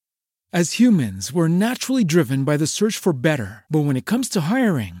As humans, we're naturally driven by the search for better. But when it comes to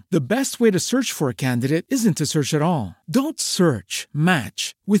hiring, the best way to search for a candidate isn't to search at all. Don't search,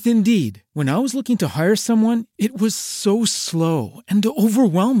 match with Indeed. When I was looking to hire someone, it was so slow and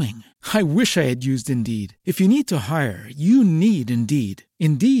overwhelming. I wish I had used Indeed. If you need to hire, you need Indeed.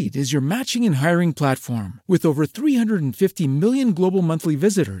 Indeed is your matching and hiring platform with over 350 million global monthly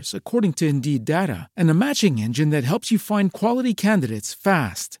visitors, according to Indeed data, and a matching engine that helps you find quality candidates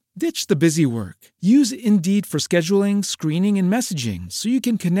fast. Ditch the busy work. Use Indeed for scheduling, screening, and messaging so you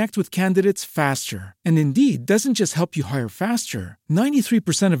can connect with candidates faster. And Indeed doesn't just help you hire faster.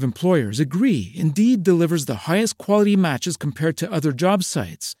 93% of employers agree Indeed delivers the highest quality matches compared to other job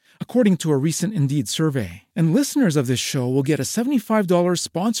sites, according to a recent Indeed survey. And listeners of this show will get a $75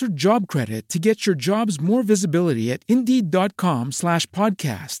 sponsored job credit to get your jobs more visibility at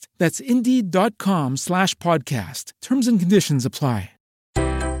Indeed.com/podcast. That's Indeed.com/podcast. Terms and conditions apply.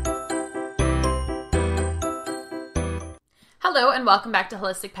 Hello and welcome back to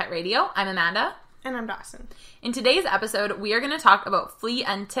Holistic Pet Radio. I'm Amanda. And I'm Dawson. In today's episode, we are going to talk about flea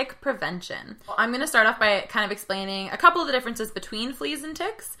and tick prevention. I'm going to start off by kind of explaining a couple of the differences between fleas and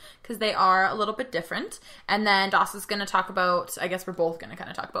ticks, because they are a little bit different. And then Dawson's going to talk about, I guess we're both going to kind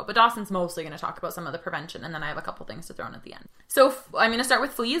of talk about, but Dawson's mostly going to talk about some of the prevention, and then I have a couple things to throw in at the end. So I'm going to start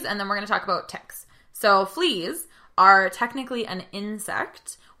with fleas, and then we're going to talk about ticks. So fleas are technically an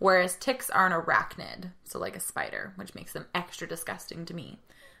insect, whereas ticks are an arachnid, so like a spider, which makes them extra disgusting to me.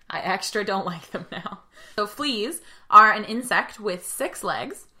 I extra don't like them now. So fleas are an insect with 6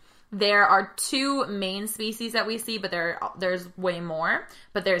 legs. There are 2 main species that we see, but there's way more.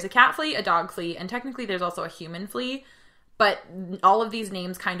 But there's a cat flea, a dog flea, and technically there's also a human flea. But all of these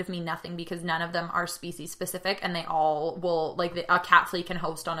names kind of mean nothing because none of them are species specific, and they all will, like a cat flea can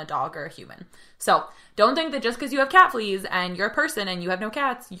host on a dog or a human. So don't think that just because you have cat fleas and you're a person and you have no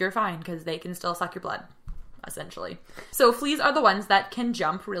cats, you're fine, because they can still suck your blood, essentially. So fleas are the ones that can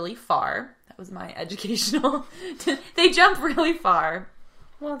jump really far. That was my educational. They jump really far.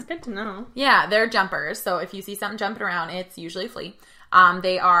 Well, it's good to know. Yeah, they're jumpers. So if you see something jumping around, it's usually a flea.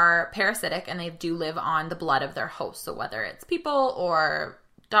 They are parasitic, and they do live on the blood of their host. So whether it's people or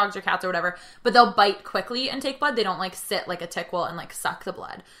dogs or cats or whatever, but they'll bite quickly and take blood. They don't like sit like a tick will and like suck the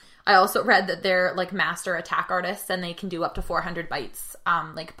blood. I also read that they're like master attack artists, and they can do up to 400 bites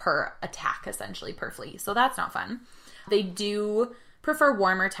like per attack, essentially, per flea. So that's not fun. They do prefer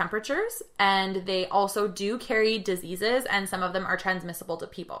warmer temperatures, and they also do carry diseases, and some of them are transmissible to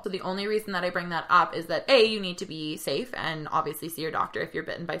people. So the only reason that I bring that up is that A, you need to be safe and obviously see your doctor if you're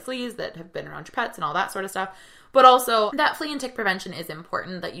bitten by fleas that have been around your pets and all that sort of stuff. But also that flea and tick prevention is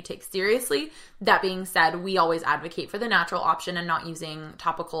important that you take seriously. That being said, we always advocate for the natural option and not using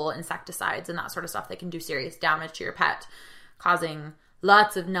topical insecticides and that sort of stuff that can do serious damage to your pet, causing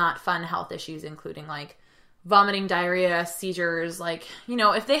lots of not fun health issues, including like vomiting, diarrhea, seizures. Like, you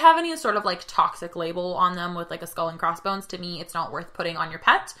know, if they have any sort of like toxic label on them with like a skull and crossbones, to me, it's not worth putting on your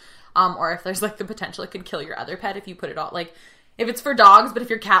pet. Or if there's like the potential it could kill your other pet if you put it on, like if it's for dogs, but if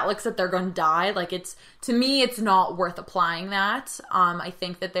your cat looks that they're going to die, like to me, it's not worth applying that. I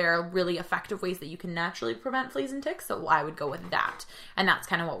think that there are really effective ways that you can naturally prevent fleas and ticks. So I would go with that. And that's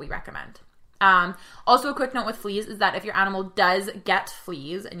kind of what we recommend. Also a quick note with fleas is that if your animal does get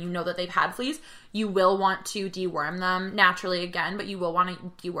fleas and you know that they've had fleas, you will want to deworm them naturally again, but you will want to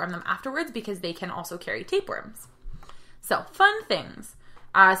deworm them afterwards because they can also carry tapeworms. So fun things.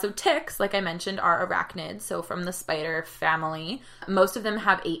 So ticks, like I mentioned, are arachnids. So from the spider family, most of them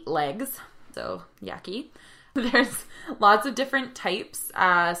have 8 legs. So yucky. There's lots of different types.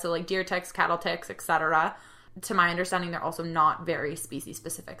 So like deer ticks, cattle ticks, etc. To my understanding, they're also not very species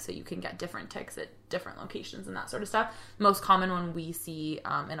specific, so you can get different ticks at different locations and that sort of stuff. Most common one we see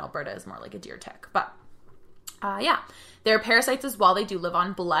in Alberta is more like a deer tick. But yeah, they're parasites as well. They do live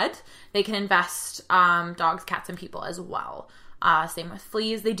on blood. They can infest dogs, cats, and people as well. Same with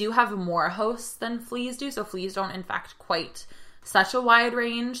fleas. They do have more hosts than fleas do, so fleas don't infect quite such a wide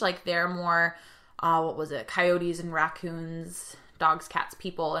range. Like they're more, coyotes and raccoons, dogs, cats,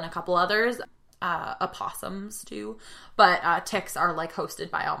 people, and a couple others. Opossums too, but ticks are like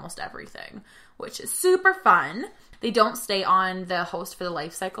hosted by almost everything, which is super fun. They don't stay on the host for the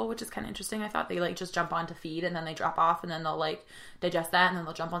life cycle, which is kind of interesting. I thought they like just jump on to feed and then they drop off and then they'll like digest that and then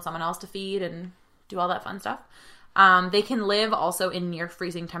they'll jump on someone else to feed and do all that fun stuff. They can live also in near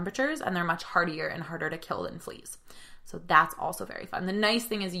freezing temperatures, and they're much hardier and harder to kill than fleas. So that's also very fun. The nice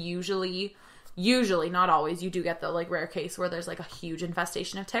thing is usually, not always, you do get the like rare case where there's like a huge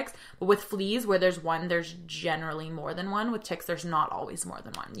infestation of ticks. But with fleas, where there's one, there's generally more than one. With ticks, there's not always more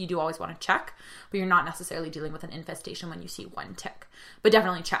than one. You do always want to check, but you're not necessarily dealing with an infestation when you see one tick. But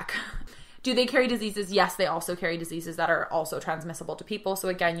definitely check. Do they carry diseases? Yes, they also carry diseases that are also transmissible to people. So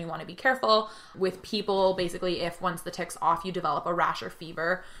again, you want to be careful with people. Basically, if once the tick's off, you develop a rash or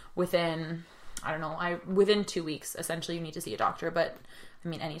fever within, within 2 weeks, essentially you need to see a doctor. But I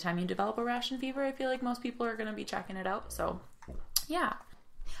mean, anytime you develop a rash and fever, I feel like most people are going to be checking it out. So yeah.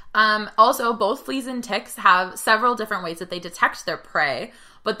 Also, both fleas and ticks have several different ways that they detect their prey,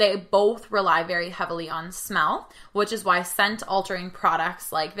 but they both rely very heavily on smell, which is why scent-altering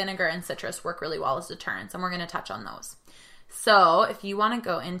products like vinegar and citrus work really well as deterrents, and we're going to touch on those. So, if you want to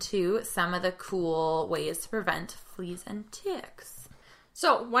go into some of the cool ways to prevent fleas and ticks.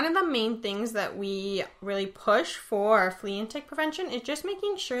 So, one of the main things that we really push for flea and tick prevention is just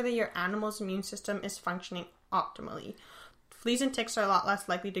making sure that your animal's immune system is functioning optimally. Fleas and ticks are a lot less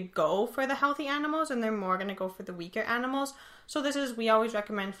likely to go for the healthy animals, and they're more going to go for the weaker animals. So we always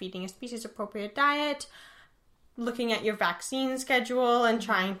recommend feeding a species-appropriate diet, looking at your vaccine schedule and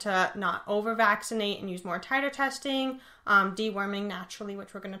trying to not over-vaccinate and use more titer testing, deworming naturally,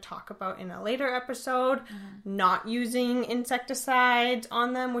 which we're going to talk about in a later episode, not using insecticides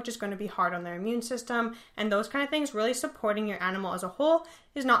on them, which is going to be hard on their immune system, and those kind of things. Really supporting your animal as a whole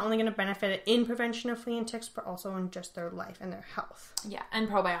is not only going to benefit it in prevention of flea and ticks, but also in just their life and their health. Yeah, and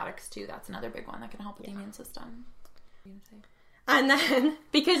probiotics too. That's another big one that can help with the immune system. And then,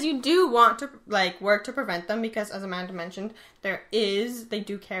 because you do want to, work to prevent them, because as Amanda mentioned, they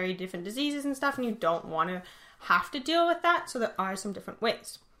do carry different diseases and stuff, and you don't want to have to deal with that, so there are some different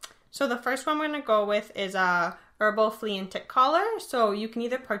ways. So the first one we're going to go with is a herbal flea and tick collar. So you can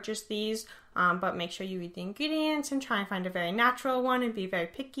either purchase these, but make sure you read the ingredients and try and find a very natural one and be very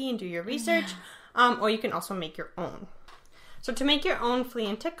picky and do your research, or you can also make your own. So to make your own flea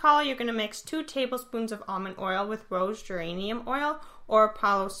and tick collar, you're going to mix 2 tablespoons of almond oil with rose geranium oil or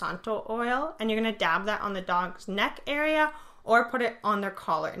Palo Santo oil, and you're going to dab that on the dog's neck area or put it on their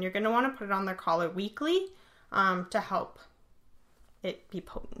collar. And you're going to want to put it on their collar weekly to help it be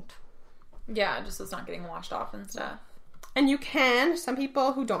potent. Yeah, just so it's not getting washed off and stuff. And some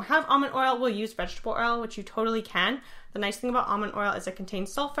people who don't have almond oil will use vegetable oil, which you totally can. The nice thing about almond oil is it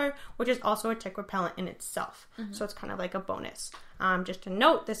contains sulfur, which is also a tick repellent in itself. So it's kind of like a bonus. Just to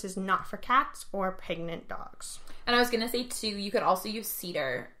note, this is not for cats or pregnant dogs. And I was going to say too, you could also use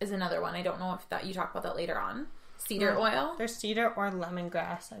cedar is another one. I don't know if you talk about that later on. Cedar oil? There's cedar or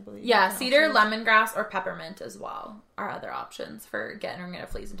lemongrass, I believe. Yeah, cedar, lemongrass, or peppermint as well are other options for getting rid of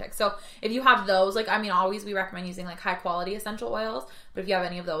fleas and ticks. So if you have those, always we recommend using high quality essential oils, but if you have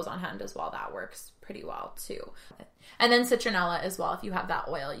any of those on hand as well, that works pretty well too. And then citronella as well. If you have that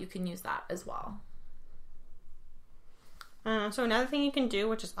oil, you can use that as well. So another thing you can do,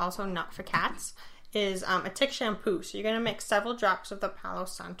 which is also not for cats, is a tick shampoo. So you're going to mix several drops of the Palo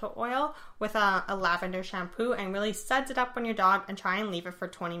Santo oil with a lavender shampoo and really suds it up on your dog and try and leave it for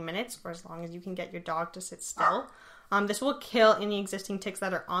 20 minutes or as long as you can get your dog to sit still. This will kill any existing ticks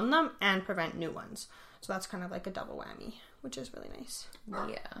that are on them and prevent new ones. So that's kind of like a double whammy, which is really nice.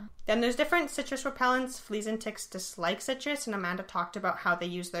 Yeah. Then there's different citrus repellents. Fleas and ticks dislike citrus, and Amanda talked about how they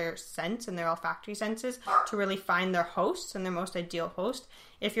use their scents and their olfactory senses to really find their hosts and their most ideal host.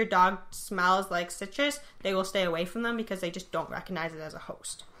 If your dog smells like citrus, they will stay away from them because they just don't recognize it as a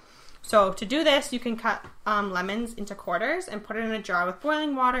host. So to do this, you can cut lemons into quarters and put it in a jar with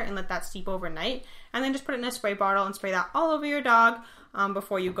boiling water and let that steep overnight. And then just put it in a spray bottle and spray that all over your dog.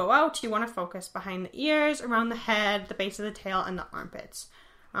 Before you go out, you want to focus behind the ears, around the head, the base of the tail, and the armpits.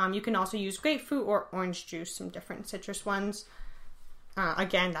 You can also use grapefruit or orange juice, some different citrus ones.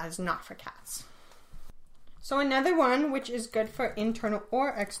 Again, that is not for cats. So another one, which is good for internal or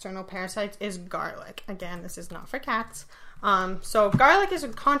external parasites, is garlic. Again, this is not for cats. So garlic is a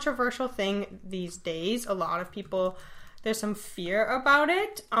controversial thing these days. A lot of people, there's some fear about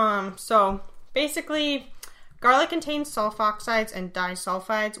it. So basically, garlic contains sulfoxides and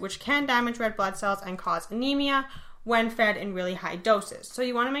disulfides, which can damage red blood cells and cause anemia when fed in really high doses. So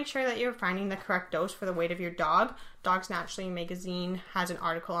you want to make sure that you're finding the correct dose for the weight of your dog. Dogs Naturally magazine has an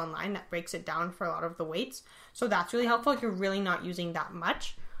article online that breaks it down for a lot of the weights. So that's really helpful if you're really not using that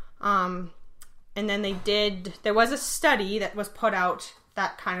much. And then there was a study that was put out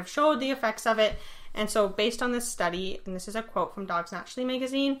that kind of showed the effects of it. And so based on this study, and this is a quote from Dogs Naturally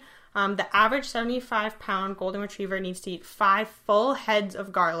magazine, the average 75-pound golden retriever needs to eat 5 full heads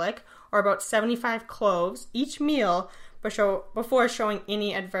of garlic or about 75 cloves each meal before showing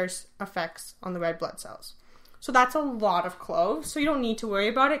any adverse effects on the red blood cells. So that's a lot of cloves. So you don't need to worry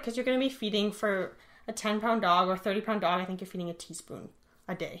about it because you're going to be feeding for a 10-pound dog or 30-pound dog. I think you're feeding a teaspoon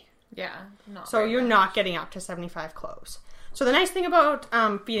a day. Yeah. So you're not getting up to 75 cloves. So the nice thing about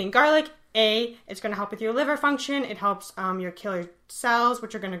feeding garlic, It's going to help with your liver function. It helps your killer cells,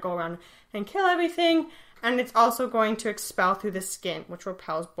 which are going to go around and kill everything. And it's also going to expel through the skin, which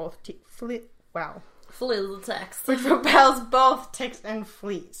repels both Flea ticks. Which repels both ticks and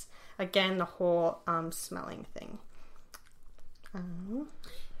fleas. Again, the whole smelling thing.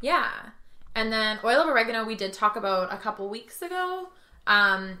 Yeah. And then oil of oregano we did talk about a couple weeks ago.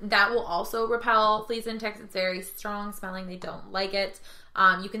 That will also repel fleas and ticks. It's very strong smelling. They don't like it.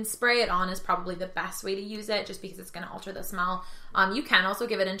 You can spray it on is probably the best way to use it just because it's going to alter the smell. You can also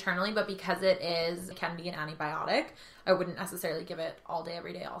give it internally, but because it can be an antibiotic, I wouldn't necessarily give it all day,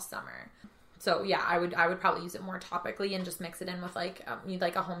 every day, all summer. So yeah, I would probably use it more topically and just mix it in with like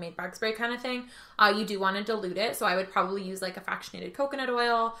a homemade bug spray kind of thing. You do want to dilute it, so I would probably use like a fractionated coconut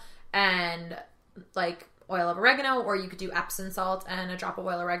oil and like oil of oregano, or you could do Epsom salt and a drop of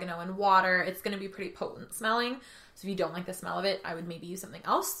oil of oregano and water. It's going to be pretty potent smelling. So if you don't like the smell of it, I would maybe use something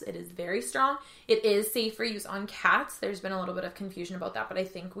else. It is very strong. It is safe for use on cats. There's been a little bit of confusion about that, but I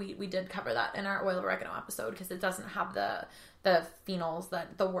think we did cover that in our oil of oregano episode because it doesn't have the phenols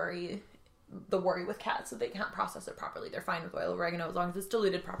that the worry with cats, so they can't process it properly. They're fine with oil of oregano as long as it's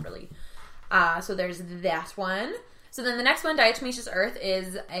diluted properly. So there's that one. So then the next one, diatomaceous earth,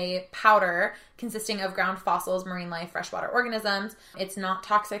 is a powder consisting of ground fossils, marine life, freshwater organisms. It's not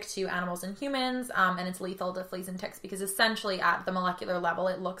toxic to animals and humans, and it's lethal to fleas and ticks because essentially at the molecular level,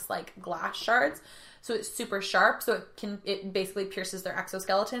 it looks like glass shards. So it's super sharp, so it basically pierces their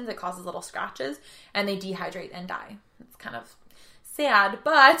exoskeletons. It causes little scratches, and they dehydrate and die. It's kind of sad,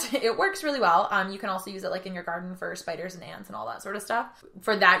 but it works really well. You can also use it like in your garden for spiders and ants and all that sort of stuff.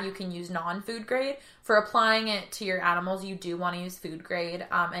 For that, you can use non-food grade. For applying it to your animals, you do want to use food grade,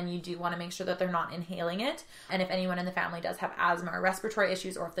 and you do want to make sure that they're not inhaling it. And if anyone in the family does have asthma or respiratory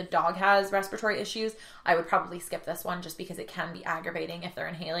issues, or if the dog has respiratory issues, I would probably skip this one just because it can be aggravating if they're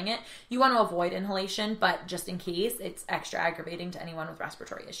inhaling it. You want to avoid inhalation, but just in case, it's extra aggravating to anyone with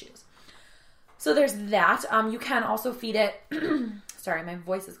respiratory issues. So there's that. You can also feed it. Sorry, my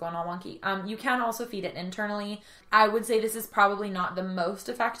voice is going all wonky. You can also feed it internally. I would say this is probably not the most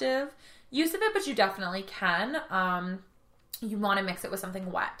effective use of it, but you definitely can. You want to mix it with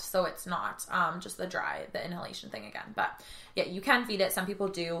something wet, so it's not just the inhalation thing again. But yeah, you can feed it. Some people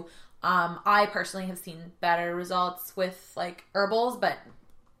do. I personally have seen better results with like herbals, but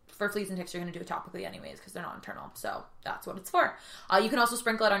for fleas and ticks, you're going to do it topically anyways because they're not internal. So that's what it's for. You can also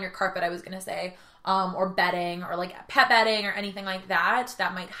sprinkle it on your carpet, I was going to say, or bedding or like pet bedding or anything like that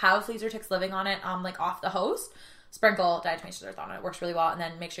might have fleas or ticks living on it, like off the host. Sprinkle diatomaceous earth on it. It works really well. And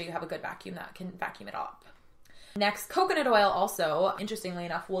then make sure you have a good vacuum that can vacuum it up. Next, coconut oil also, interestingly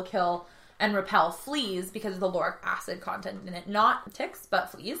enough, will kill and repel fleas because of the lauric acid content in it. Not ticks, but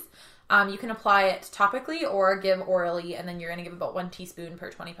fleas. You can apply it topically or give orally, and then you're going to give about 1 teaspoon per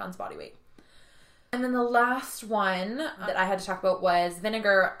 20 pounds body weight. And then the last one that I had to talk about was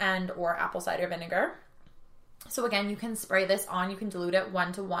vinegar and or apple cider vinegar. So again, you can spray this on. You can dilute it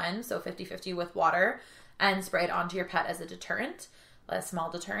 1-to-1, so 50-50 with water, and spray it onto your pet as a deterrent, a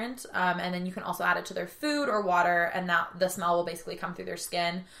small deterrent. And then you can also add it to their food or water, and that the smell will basically come through their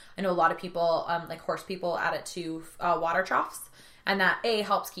skin. I know a lot of people, like horse people, add it to water troughs. And that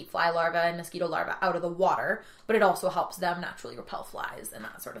helps keep fly larvae and mosquito larvae out of the water, but it also helps them naturally repel flies and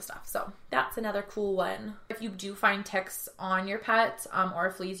that sort of stuff. So that's another cool one. If you do find ticks on your pet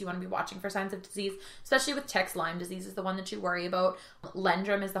or fleas, you want to be watching for signs of disease, especially with ticks. Lyme disease is the one that you worry about.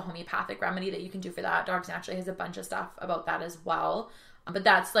 Lendrum is the homeopathic remedy that you can do for that. Dogs Naturally has a bunch of stuff about that as well. But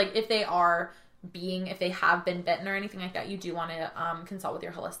that's like if they have been bitten or anything like that, you do want to consult with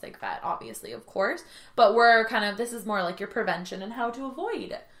your holistic vet, obviously, of course. But this is more like your prevention and how to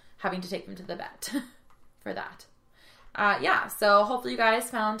avoid having to take them to the vet for that. So hopefully you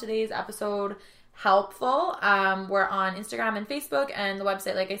guys found today's episode helpful. We're on Instagram and Facebook, and the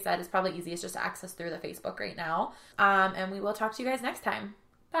website, like I said, is probably easiest just to access through the Facebook right now. And we will talk to you guys next time.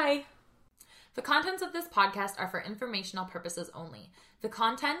 Bye. The contents of this podcast are for informational purposes only. The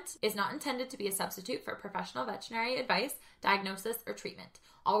content is not intended to be a substitute for professional veterinary advice, diagnosis, or treatment.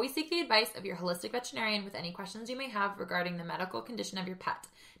 Always seek the advice of your holistic veterinarian with any questions you may have regarding the medical condition of your pet.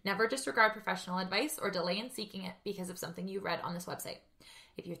 Never disregard professional advice or delay in seeking it because of something you read on this website.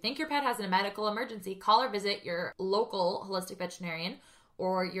 If you think your pet has a medical emergency, call or visit your local holistic veterinarian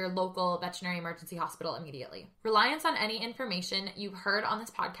or your local veterinary emergency hospital immediately. Reliance on any information you've heard on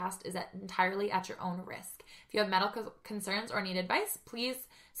this podcast is entirely at your own risk. If you have medical concerns or need advice, please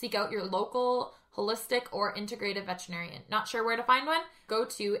seek out your local holistic or integrative veterinarian. Not sure where to find one? Go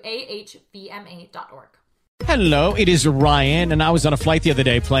to ahvma.org. Hello, it is Ryan, and I was on a flight the other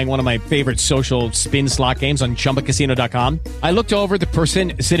day playing one of my favorite social spin slot games on ChumbaCasino.com. I looked over at the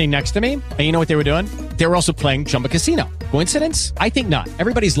person sitting next to me, and you know what they were doing? They were also playing Chumba Casino. Coincidence? I think not.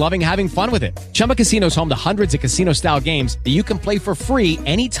 Everybody's loving having fun with it. Chumba Casino is home to hundreds of casino-style games that you can play for free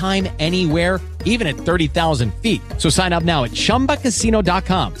anytime, anywhere, even at 30,000 feet. So sign up now at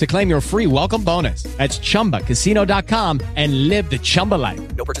ChumbaCasino.com to claim your free welcome bonus. That's ChumbaCasino.com and live the Chumba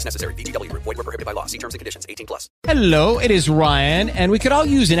life. No purchase necessary. VGW. Void where prohibited by law. See terms and conditions. 18+. Hello, it is Ryan, and we could all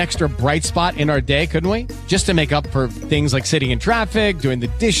use an extra bright spot in our day, couldn't we? Just to make up for things like sitting in traffic, doing the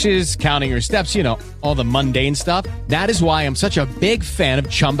dishes, counting your steps, you know, all the mundane stuff. That is why I'm such a big fan of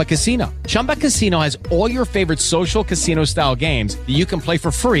Chumba Casino. Chumba Casino has all your favorite social casino-style games that you can play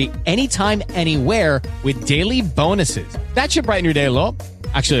for free anytime, anywhere with daily bonuses. That should brighten your day a little.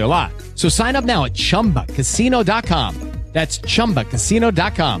 Actually, a lot. So sign up now at ChumbaCasino.com. That's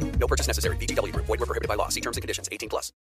ChumbaCasino.com. No purchase necessary. VGW. Void where prohibited by law. See terms and conditions. 18+.